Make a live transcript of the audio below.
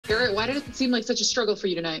Gerrit, why did it seem like such a struggle for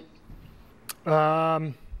you tonight?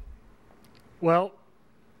 Well,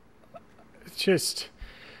 just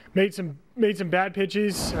made some bad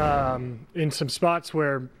pitches in some spots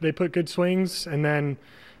where they put good swings, and then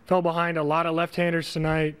fell behind a lot of left-handers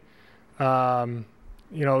tonight. You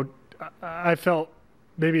know, I felt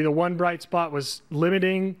maybe the one bright spot was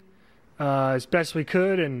limiting as best we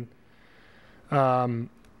could, and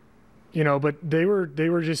you know, but they were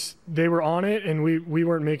on it, and we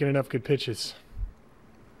weren't making enough good pitches.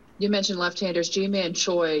 You mentioned left-handers. Ji-Man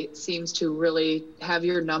Choi seems to really have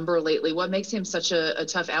your number lately. What makes him such a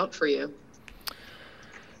tough out for you?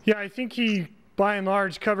 Yeah, I think he, by and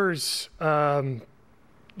large, covers the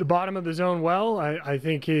bottom of the zone well. I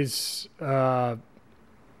think his, you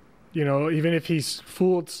know, even if he's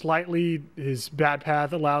fooled slightly, his bad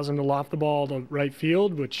path allows him to loft the ball to right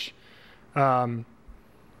field, which, you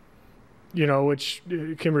know, which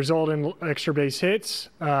can result in extra base hits.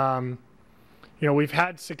 You know, we've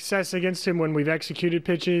had success against him when we've executed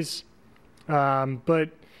pitches, but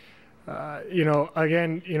you know,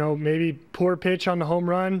 again, you know, maybe poor pitch on the home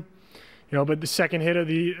run, you know, but the second hit of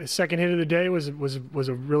the day was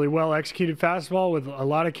a really well executed fastball with a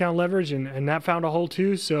lot of count leverage, and that found a hole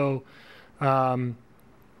too. So don't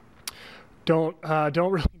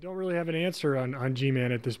really have an answer on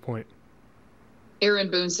G-Man at this point.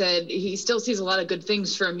 Aaron Boone said he still sees a lot of good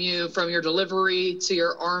things from you, from your delivery to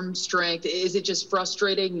your arm strength. Is it just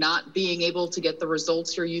frustrating not being able to get the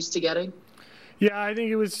results you're used to getting? Yeah, I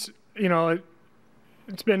think it was, you know,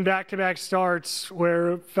 it's been back-to-back starts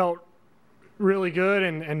where it felt really good,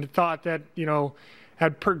 and thought that, you know,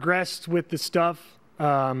 had progressed with the stuff, you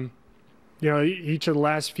know, each of the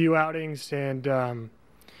last few outings, and, you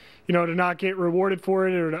know, to not get rewarded for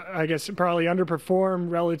it, or I guess probably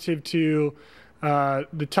underperform relative to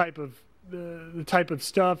the type of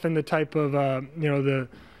stuff and the type of you know,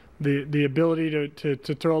 the ability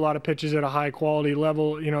to throw a lot of pitches at a high quality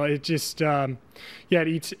level. You know, it just yeah,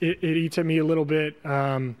 it eats at me a little bit.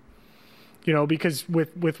 You know, because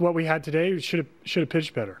with what we had today, we should have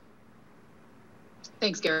pitched better.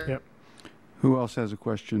 Thanks, Gerrit. Yep. Who else has a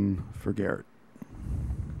question for Gerrit?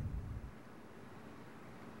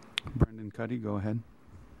 Brendan Cuddy, go ahead.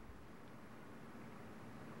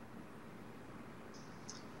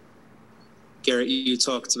 Gerrit, you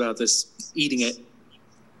talked about this eating at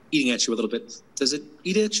you a little bit. Does it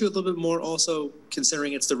eat at you a little bit more also,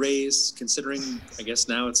 considering it's the Rays, considering, I guess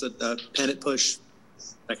now it's a pennant push,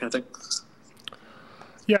 that kind of thing?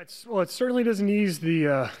 Yeah, it certainly doesn't ease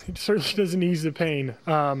the pain.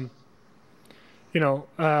 You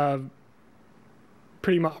know,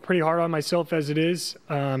 pretty hard on myself as it is.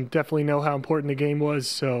 Definitely know how important the game was,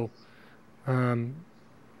 so I'm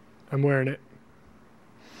wearing it.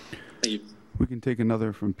 Thank you. We can take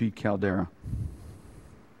another from Pete Caldera.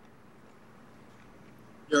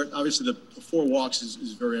 Gerrit, obviously the 4 walks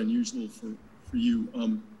is very unusual for you.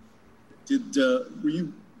 Were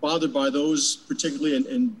you bothered by those particularly,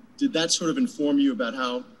 and did that sort of inform you about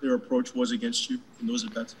how their approach was against you in those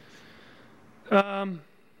at-bats?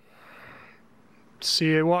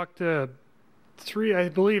 See, I walked 3. I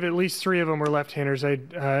believe at least 3 of them were left-handers.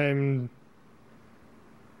 I'm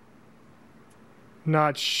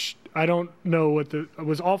not. I don't know what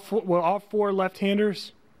were all 4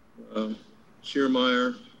 left-handers.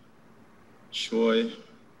 Kiermaier, Choi,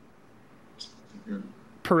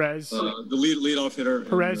 Perez. The leadoff hitter.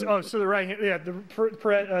 Perez. Oh, so the right hand. Yeah, the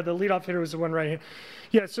leadoff hitter was the one right hand.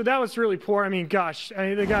 Yeah, so that was really poor. I mean, gosh,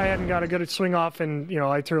 the guy hadn't got a good swing off, and you know,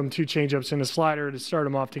 I threw him 2 changeups and a slider to start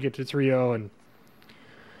him off to get to 3-0, and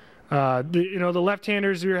you know, the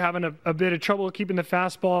left-handers, we were having a bit of trouble keeping the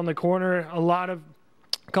fastball in the corner.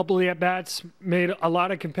 A couple of the at-bats made a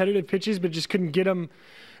lot of competitive pitches, but just couldn't get them.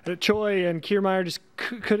 Choi and Kiermaier just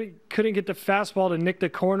couldn't get the fastball to nick the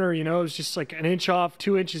corner. You know, it was just like an inch off,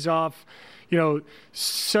 2 inches off. You know,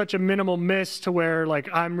 such a minimal miss to where, like,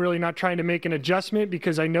 I'm really not trying to make an adjustment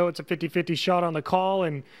because I know it's a 50-50 shot on the call,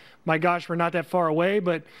 and my gosh, we're not that far away.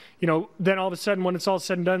 But, you know, then all of a sudden when it's all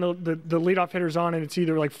said and done, the leadoff hitter's on, and it's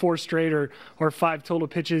either like 4 straight or 5 total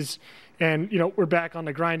pitches, and, you know, we're back on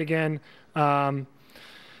the grind again.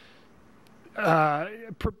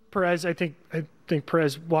 Perez, I think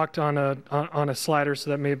Perez walked on a slider, so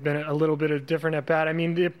that may have been a little bit of different at bat. I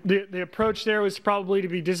mean, the approach there was probably to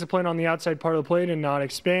be disciplined on the outside part of the plate and not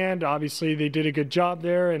expand. Obviously, they did a good job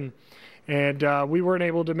there, and we weren't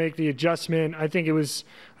able to make the adjustment. I think it was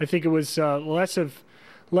less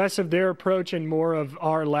of their approach and more of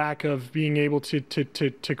our lack of being able to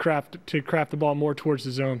craft the ball more towards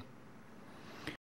the zone.